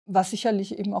Was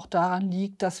sicherlich eben auch daran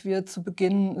liegt, dass wir zu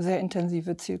Beginn sehr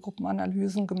intensive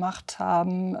Zielgruppenanalysen gemacht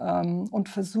haben und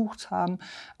versucht haben,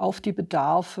 auf die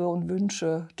Bedarfe und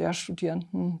Wünsche der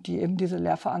Studierenden, die eben diese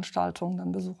Lehrveranstaltungen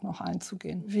dann besuchen, auch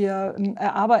einzugehen. Wir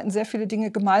erarbeiten sehr viele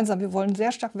Dinge gemeinsam. Wir wollen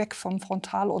sehr stark weg vom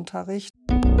Frontalunterricht.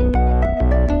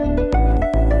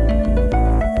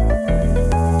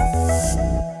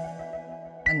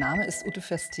 Mein Name ist Ute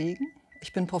Verstegen.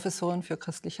 Ich bin Professorin für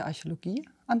christliche Archäologie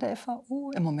an der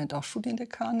FAU, im Moment auch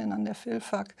Studiendekanin an der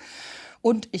FilFak.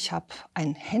 Und ich habe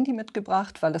ein Handy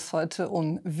mitgebracht, weil es heute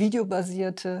um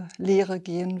videobasierte Lehre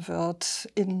gehen wird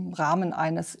im Rahmen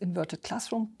eines Inverted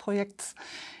Classroom Projekts,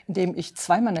 in dem ich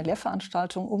zwei meiner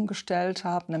Lehrveranstaltungen umgestellt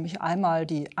habe, nämlich einmal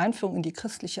die Einführung in die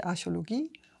christliche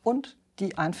Archäologie und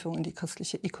die Einführung in die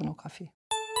christliche Ikonographie.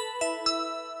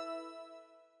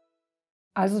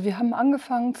 Also wir haben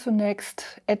angefangen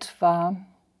zunächst etwa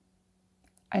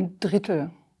ein Drittel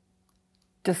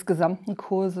des gesamten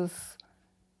Kurses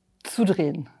zu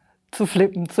drehen, zu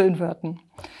flippen, zu inverten.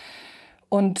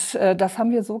 Und das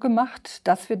haben wir so gemacht,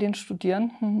 dass wir den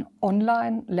Studierenden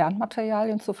online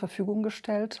Lernmaterialien zur Verfügung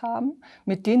gestellt haben,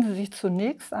 mit denen sie sich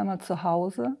zunächst einmal zu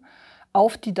Hause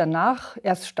auf die danach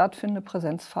erst stattfindende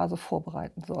Präsenzphase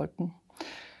vorbereiten sollten.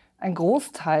 Ein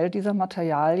Großteil dieser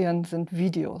Materialien sind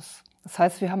Videos. Das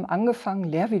heißt, wir haben angefangen,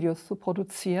 Lehrvideos zu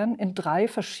produzieren in 3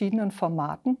 verschiedenen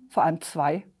Formaten, vor allem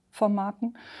 2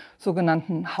 Formaten,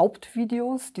 sogenannten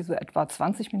Hauptvideos, die so etwa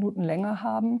 20 Minuten Länge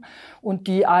haben und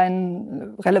die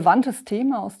ein relevantes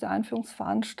Thema aus der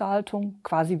Einführungsveranstaltung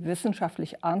quasi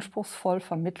wissenschaftlich anspruchsvoll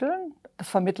vermitteln. Das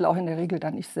vermittle auch in der Regel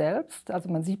dann ich selbst, also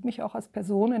man sieht mich auch als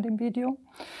Person in dem Video.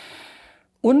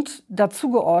 Und dazu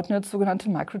geordnet sogenannte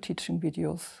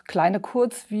Micro-Teaching-Videos, kleine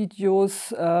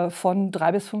Kurzvideos von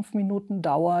 3 bis 5 Minuten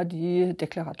Dauer, die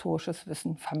deklaratorisches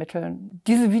Wissen vermitteln.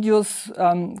 Diese Videos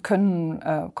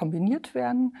können kombiniert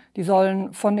werden. Die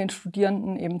sollen von den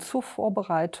Studierenden eben zur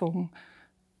Vorbereitung,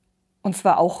 und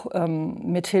zwar auch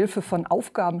mit Hilfe von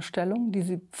Aufgabenstellungen, die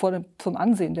sie zum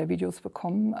Ansehen der Videos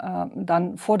bekommen,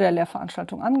 dann vor der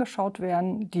Lehrveranstaltung angeschaut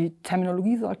werden. Die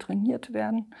Terminologie soll trainiert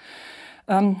werden.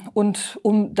 Und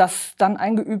um das dann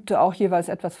Eingeübte auch jeweils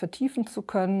etwas vertiefen zu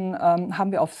können,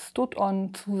 haben wir auf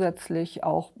Stud-On zusätzlich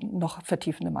auch noch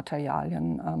vertiefende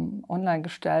Materialien online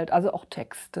gestellt, also auch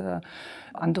Texte,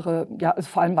 andere, ja, also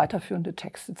vor allem weiterführende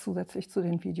Texte zusätzlich zu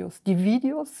den Videos. Die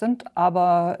Videos sind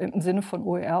aber im Sinne von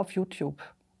OER auf YouTube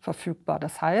verfügbar.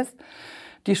 Das heißt,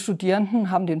 die Studierenden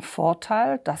haben den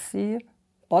Vorteil, dass sie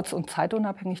orts- und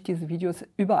zeitunabhängig diese Videos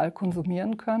überall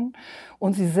konsumieren können.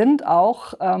 Und sie sind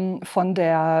auch von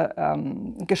der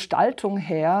Gestaltung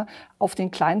her auf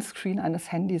den kleinen Screen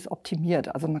eines Handys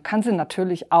optimiert. Also man kann sie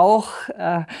natürlich auch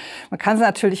an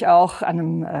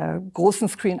einem großen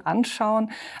Screen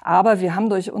anschauen. Aber wir haben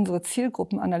durch unsere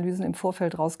Zielgruppenanalysen im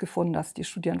Vorfeld herausgefunden, dass die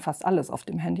Studierenden fast alles auf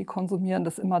dem Handy konsumieren,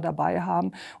 das immer dabei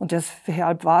haben. Und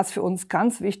deshalb war es für uns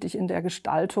ganz wichtig, in der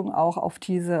Gestaltung auch auf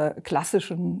diese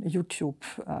klassischen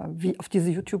auf diese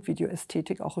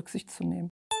YouTube-Video-Ästhetik auch Rücksicht zu nehmen.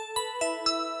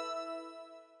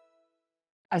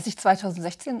 Als ich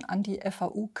 2016 an die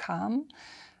FAU kam,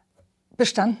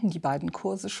 bestanden die beiden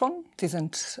Kurse schon. Sie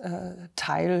sind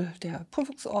Teil der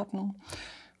Prüfungsordnung,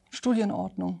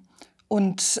 Studienordnung.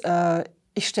 Und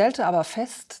ich stellte aber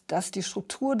fest, dass die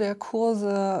Struktur der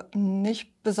Kurse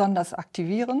nicht besonders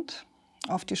aktivierend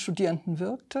auf die Studierenden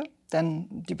wirkte. Denn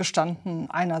die bestanden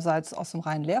einerseits aus dem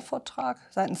reinen Lehrvortrag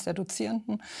seitens der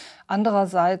Dozierenden,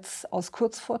 andererseits aus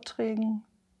Kurzvorträgen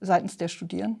seitens der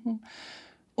Studierenden.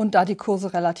 Und da die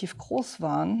Kurse relativ groß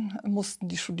waren, mussten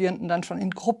die Studierenden dann schon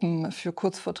in Gruppen für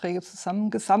Kurzvorträge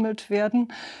zusammengesammelt werden.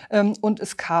 Und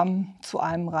es kam zu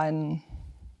einem reinen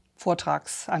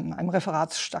einem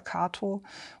Referatsstaccato.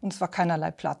 Und es war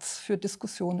keinerlei Platz für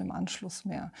Diskussionen im Anschluss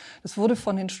mehr. Das wurde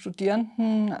von den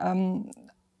Studierenden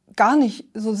gar nicht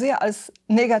so sehr als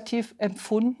negativ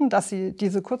empfunden, dass sie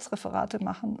diese Kurzreferate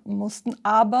machen mussten.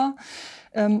 Aber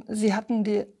sie hatten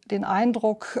den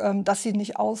Eindruck, dass sie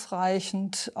nicht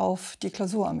ausreichend auf die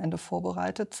Klausur am Ende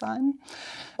vorbereitet seien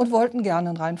und wollten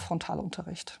gerne einen reinen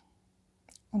Frontalunterricht.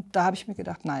 Und da habe ich mir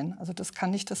gedacht, nein, also das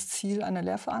kann nicht das Ziel einer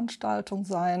Lehrveranstaltung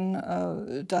sein,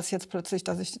 dass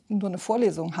ich nur eine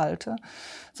Vorlesung halte,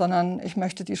 sondern ich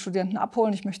möchte die Studierenden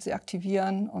abholen, ich möchte sie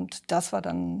aktivieren. Und das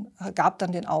gab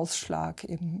dann den Ausschlag,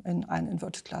 eben in ein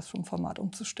Inverted Classroom Format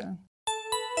umzustellen.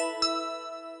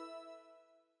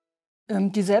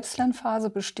 Die Selbstlernphase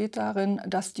besteht darin,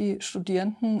 dass die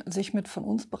Studierenden sich mit von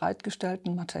uns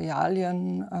bereitgestellten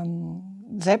Materialien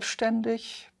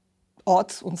selbstständig,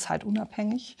 orts- und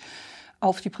zeitunabhängig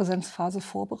auf die Präsenzphase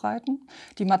vorbereiten.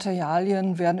 Die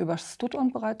Materialien werden über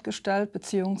Studon bereitgestellt,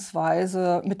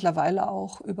 beziehungsweise mittlerweile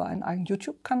auch über einen eigenen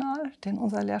YouTube-Kanal, den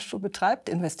unser Lehrstuhl betreibt,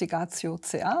 Investigatio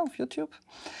CA auf YouTube.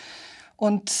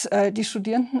 Und die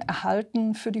Studierenden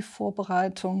erhalten für die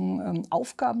Vorbereitung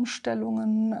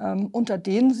Aufgabenstellungen, unter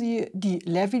denen sie die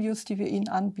Lehrvideos, die wir ihnen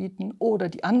anbieten, oder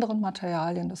die anderen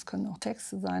Materialien, das können auch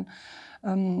Texte sein,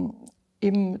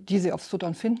 eben, die sie auf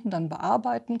Studon finden, dann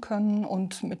bearbeiten können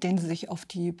und mit denen sie sich auf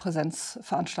die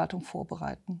Präsenzveranstaltung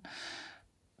vorbereiten.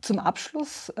 Zum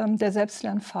Abschluss der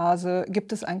Selbstlernphase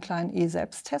gibt es einen kleinen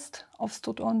E-Selbsttest auf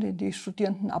Studon, den die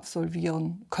Studierenden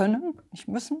absolvieren können, nicht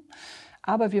müssen.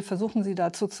 Aber wir versuchen sie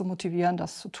dazu zu motivieren,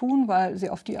 das zu tun, weil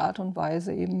sie auf die Art und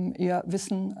Weise eben ihr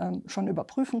Wissen schon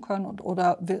überprüfen können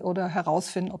oder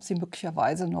herausfinden, ob sie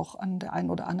möglicherweise noch an der einen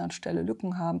oder anderen Stelle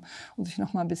Lücken haben und sich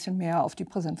noch mal ein bisschen mehr auf die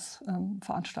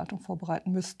Präsenzveranstaltung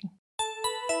vorbereiten müssten.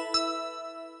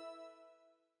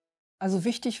 Also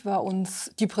wichtig war uns,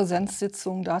 die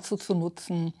Präsenzsitzung dazu zu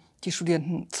nutzen, die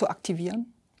Studierenden zu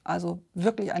aktivieren. Also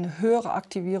wirklich eine höhere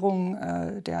Aktivierung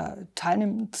der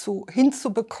Teilnehmenden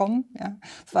hinzubekommen. Ja.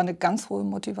 Das war eine ganz hohe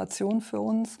Motivation für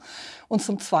uns. Und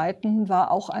zum Zweiten war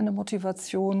auch eine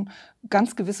Motivation,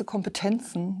 ganz gewisse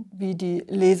Kompetenzen wie die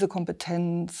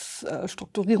Lesekompetenz,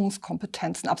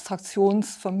 Strukturierungskompetenzen,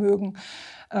 Abstraktionsvermögen,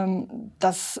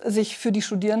 das sich für die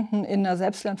Studierenden in der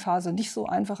Selbstlernphase nicht so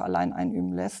einfach allein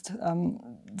einüben lässt,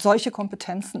 solche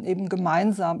Kompetenzen eben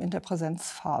gemeinsam in der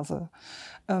Präsenzphase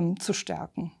zu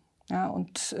stärken. Ja,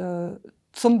 und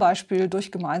zum Beispiel durch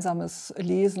gemeinsames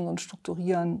Lesen und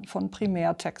Strukturieren von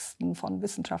Primärtexten, von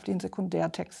wissenschaftlichen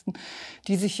Sekundärtexten,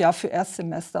 die sich ja für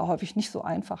Erstsemester häufig nicht so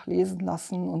einfach lesen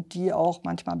lassen und die auch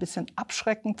manchmal ein bisschen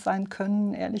abschreckend sein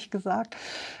können, ehrlich gesagt.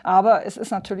 Aber es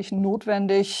ist natürlich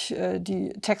notwendig,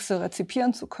 die Texte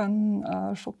rezipieren zu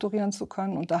können, strukturieren zu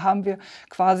können. Und da haben wir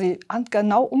quasi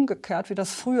genau umgekehrt, wie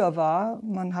das früher war.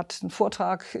 Man hat einen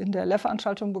Vortrag in der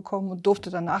Lehrveranstaltung bekommen und durfte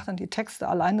danach dann die Texte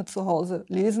alleine zu Hause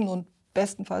lesen und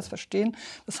bestenfalls verstehen.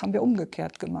 Das haben wir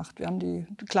umgekehrt gemacht. Wir haben die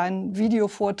kleinen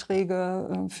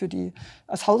Videovorträge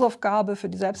als Hausaufgabe für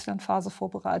die Selbstlernphase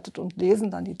vorbereitet und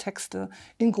lesen dann die Texte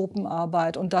in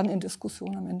Gruppenarbeit und dann in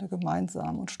Diskussion am Ende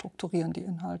gemeinsam und strukturieren die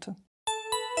Inhalte.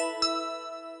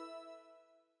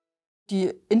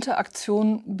 Die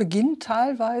Interaktion beginnt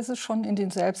teilweise schon in den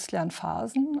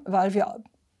Selbstlernphasen, weil wir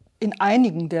in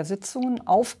einigen der Sitzungen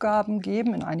Aufgaben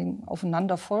geben, in einigen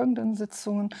aufeinanderfolgenden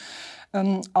Sitzungen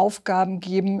Aufgaben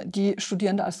geben, die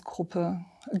Studierende als Gruppe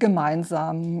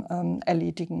gemeinsam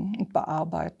erledigen und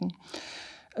bearbeiten.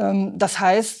 Das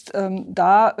heißt,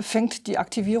 da fängt die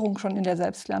Aktivierung schon in der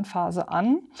Selbstlernphase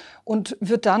an und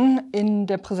wird dann in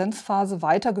der Präsenzphase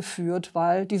weitergeführt,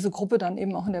 weil diese Gruppe dann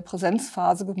eben auch in der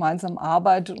Präsenzphase gemeinsam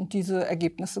arbeitet und diese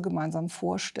Ergebnisse gemeinsam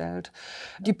vorstellt.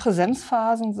 Die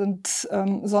Präsenzphasen sind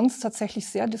sonst tatsächlich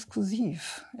sehr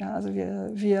diskursiv. Ja, also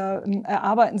wir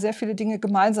erarbeiten sehr viele Dinge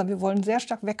gemeinsam. Wir wollen sehr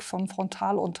stark weg vom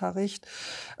Frontalunterricht.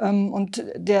 Und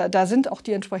da sind auch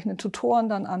die entsprechenden Tutoren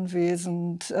dann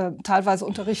anwesend. Teilweise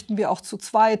unterrichten wir auch zu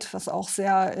zweit, was auch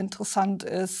sehr interessant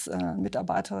ist.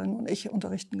 Mitarbeiterinnen und ich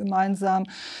unterrichten gemeinsam.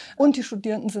 Und die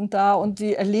Studierenden sind da und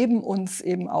die erleben uns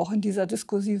eben auch in dieser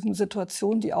diskursiven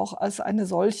Situation, die auch als eine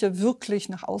solche wirklich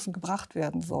nach außen gebracht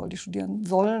werden soll. Die Studierenden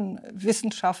sollen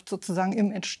Wissenschaft sozusagen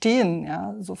im Entstehen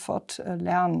sofort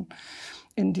lernen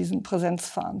in diesen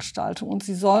Präsenzveranstaltungen. Und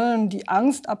sie sollen die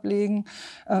Angst ablegen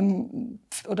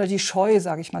oder die Scheu,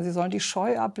 sage ich mal. Sie sollen die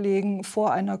Scheu ablegen,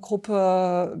 vor einer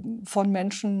Gruppe von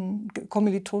Menschen,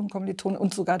 Kommilitonen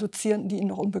und sogar Dozierenden, die ihnen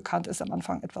noch unbekannt ist, am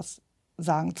Anfang etwas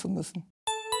sagen zu müssen.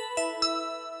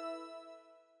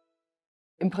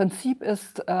 Im Prinzip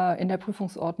ist in der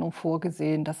Prüfungsordnung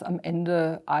vorgesehen, dass am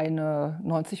Ende eine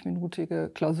 90-minütige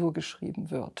Klausur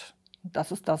geschrieben wird.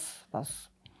 Das ist das, was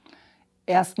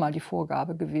erstmal die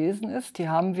Vorgabe gewesen ist. Die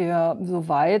haben wir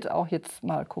soweit, auch jetzt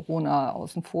mal Corona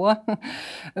außen vor,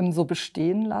 so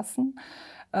bestehen lassen.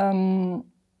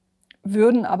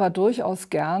 Würden aber durchaus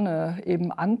gerne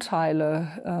eben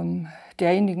Anteile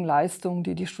derjenigen Leistungen,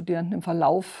 die die Studierenden im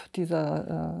Verlauf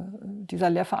dieser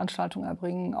Lehrveranstaltung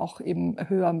erbringen, auch eben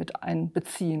höher mit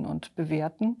einbeziehen und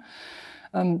bewerten.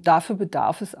 Dafür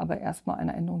bedarf es aber erstmal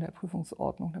einer Änderung der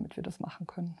Prüfungsordnung, damit wir das machen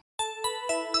können.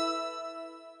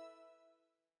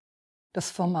 Das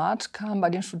Format kam bei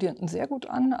den Studierenden sehr gut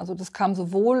an. Also das kam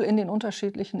sowohl in den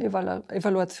unterschiedlichen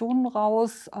Evaluationen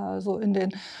raus, also in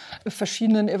den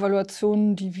verschiedenen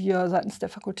Evaluationen, die wir seitens der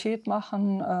Fakultät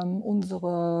machen.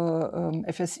 Unsere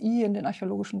FSI in den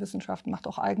archäologischen Wissenschaften macht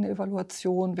auch eigene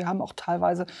Evaluationen. Wir haben auch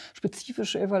teilweise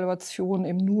spezifische Evaluationen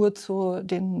eben nur zu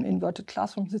den Inverted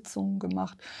Classroom Sitzungen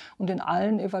gemacht. Und in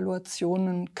allen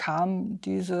Evaluationen kam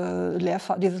dieses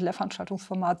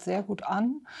Lehrveranstaltungsformat sehr gut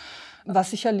an.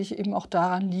 Was sicherlich eben auch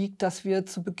daran liegt, dass wir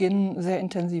zu Beginn sehr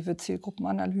intensive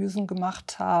Zielgruppenanalysen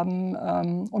gemacht haben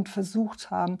und versucht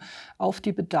haben, auf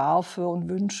die Bedarfe und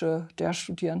Wünsche der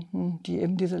Studierenden, die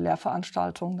eben diese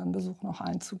Lehrveranstaltungen dann besuchen, auch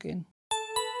einzugehen.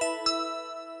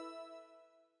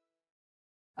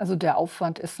 Also der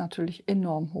Aufwand ist natürlich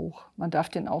enorm hoch. Man darf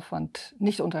den Aufwand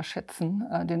nicht unterschätzen,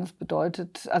 den es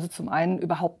bedeutet, also zum einen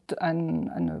überhaupt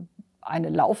eine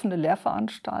laufende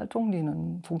Lehrveranstaltung, die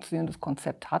ein funktionierendes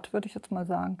Konzept hat, würde ich jetzt mal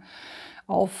sagen,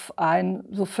 auf ein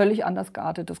so völlig anders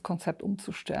geartetes Konzept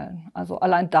umzustellen. Also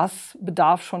allein das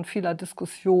bedarf schon vieler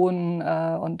Diskussionen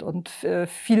und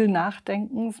viel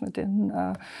Nachdenkens mit den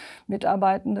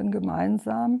Mitarbeitenden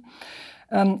gemeinsam.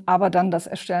 Aber dann das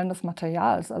Erstellen des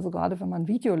Materials, also gerade wenn man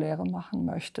Videolehre machen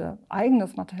möchte,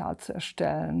 eigenes Material zu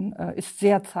erstellen, ist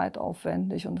sehr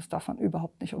zeitaufwendig und das darf man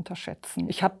überhaupt nicht unterschätzen.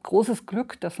 Ich habe großes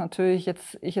Glück, dass natürlich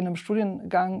jetzt ich in einem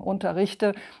Studiengang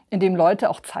unterrichte, in dem Leute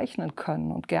auch zeichnen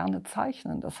können und gerne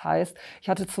zeichnen. Das heißt, ich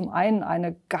hatte zum einen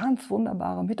eine ganz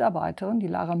wunderbare Mitarbeiterin, die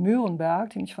Erlangen-Nürnberg,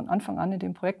 die mich von Anfang an in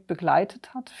dem Projekt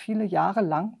begleitet hat, viele Jahre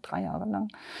lang, 3 Jahre lang.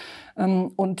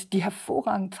 Und die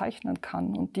hervorragend zeichnen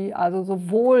kann und die also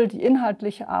sowohl die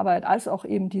inhaltliche Arbeit als auch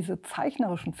eben diese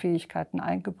zeichnerischen Fähigkeiten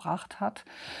eingebracht hat.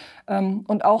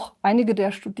 Und auch einige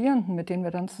der Studierenden, mit denen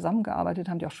wir dann zusammengearbeitet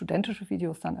haben, die auch studentische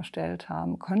Videos dann erstellt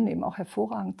haben, können eben auch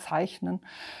hervorragend zeichnen.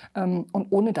 Und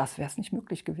ohne das wäre es nicht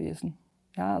möglich gewesen.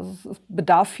 Ja, also es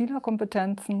bedarf vieler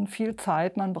Kompetenzen, viel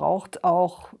Zeit. Man braucht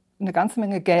auch eine ganze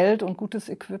Menge Geld und gutes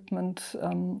Equipment,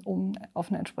 um auf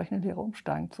eine entsprechende Lehre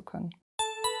umsteigen zu können.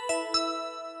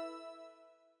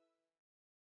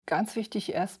 Ganz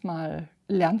wichtig erstmal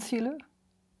Lernziele.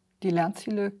 Die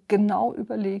Lernziele genau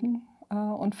überlegen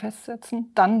und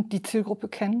festsetzen. Dann die Zielgruppe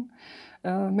kennen,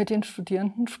 mit den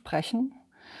Studierenden sprechen.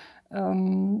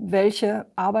 Welche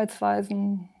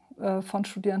Arbeitsweisen von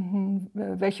Studierenden,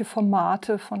 welche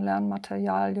Formate von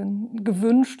Lernmaterialien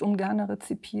gewünscht und gerne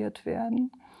rezipiert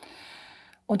werden.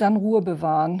 Und dann Ruhe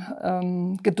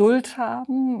bewahren, Geduld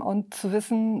haben und zu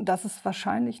wissen, dass es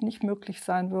wahrscheinlich nicht möglich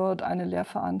sein wird, eine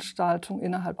Lehrveranstaltung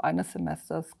innerhalb eines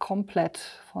Semesters komplett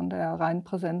von der reinen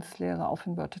Präsenzlehre auf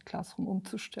Inverted Classroom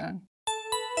umzustellen.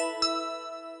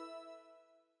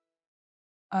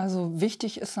 Also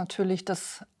wichtig ist natürlich,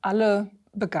 dass alle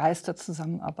begeistert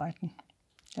zusammenarbeiten.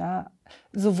 Ja,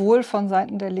 sowohl von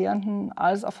Seiten der Lehrenden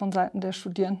als auch von Seiten der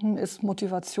Studierenden ist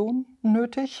Motivation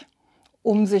nötig,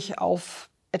 um sich auf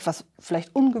etwas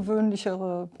vielleicht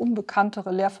ungewöhnlichere,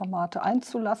 unbekanntere Lehrformate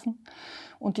einzulassen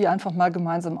und die einfach mal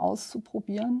gemeinsam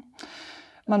auszuprobieren.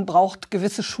 Man braucht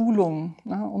gewisse Schulungen,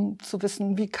 ne, um zu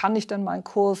wissen, wie kann ich denn meinen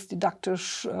Kurs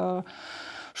didaktisch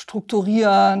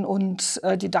strukturieren und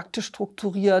didaktisch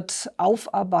strukturiert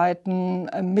aufarbeiten,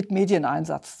 mit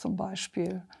Medieneinsatz zum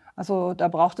Beispiel. Also da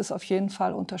braucht es auf jeden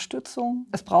Fall Unterstützung.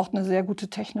 Es braucht eine sehr gute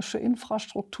technische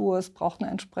Infrastruktur. Es braucht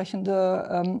eine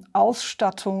entsprechende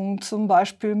Ausstattung, zum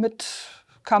Beispiel mit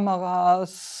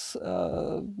Kameras,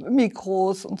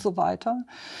 Mikros und so weiter,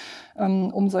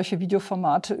 um solche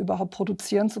Videoformate überhaupt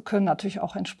produzieren zu können. Natürlich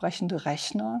auch entsprechende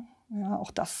Rechner. Ja,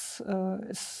 auch das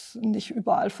ist nicht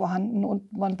überall vorhanden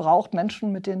und man braucht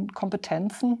Menschen mit den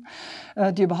Kompetenzen,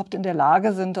 die überhaupt in der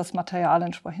Lage sind, das Material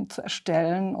entsprechend zu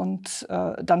erstellen und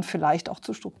dann vielleicht auch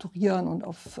zu strukturieren und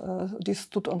auf die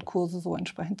Stud-on-Kurse so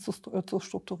entsprechend zu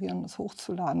strukturieren und das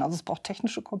hochzuladen. Also es braucht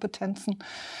technische Kompetenzen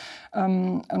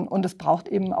und es braucht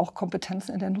eben auch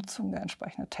Kompetenzen in der Nutzung der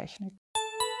entsprechenden Technik.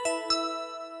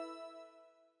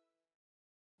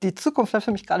 Die Zukunft hat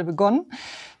für mich gerade begonnen,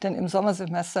 denn im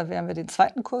Sommersemester werden wir den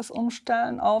zweiten Kurs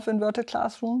umstellen auf Inverted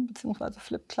Classroom bzw.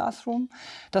 Flipped Classroom.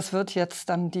 Das wird jetzt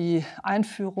dann die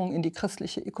Einführung in die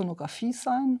christliche Ikonographie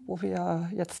sein, wo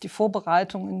wir jetzt die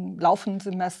Vorbereitung im laufenden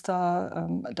Semester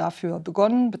dafür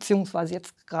begonnen bzw.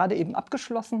 jetzt gerade eben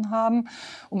abgeschlossen haben,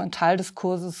 um einen Teil des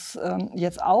Kurses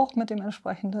jetzt auch mit der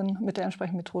entsprechenden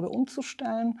Methode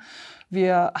umzustellen.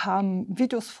 Wir haben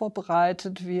Videos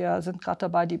vorbereitet, wir sind gerade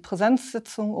dabei, die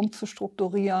Präsenzsitzung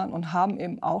umzustrukturieren und haben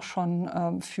eben auch schon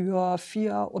für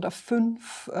 4 oder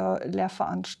 5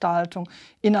 Lehrveranstaltungen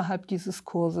innerhalb dieses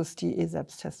Kurses die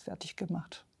E-Selbsttest fertig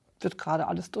gemacht. wird gerade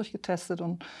alles durchgetestet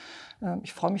und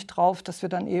ich freue mich drauf, dass wir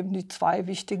dann eben die 2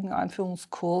 wichtigen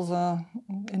Einführungskurse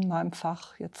in meinem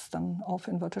Fach jetzt dann auf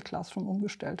Inverted Classroom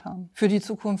umgestellt haben. Für die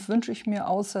Zukunft wünsche ich mir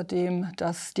außerdem,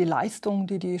 dass die Leistungen,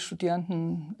 die die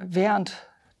Studierenden während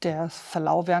des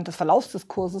Verlaufs des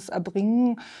Kurses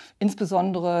erbringen,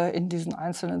 insbesondere in diesen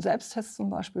einzelnen Selbsttests zum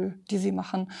Beispiel, die sie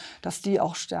machen, dass die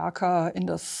auch stärker in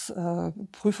das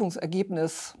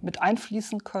Prüfungsergebnis mit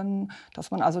einfließen können,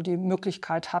 dass man also die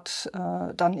Möglichkeit hat,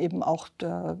 dann eben auch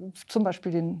zum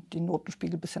Beispiel den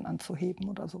Notenspiegel ein bisschen anzuheben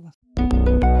oder sowas.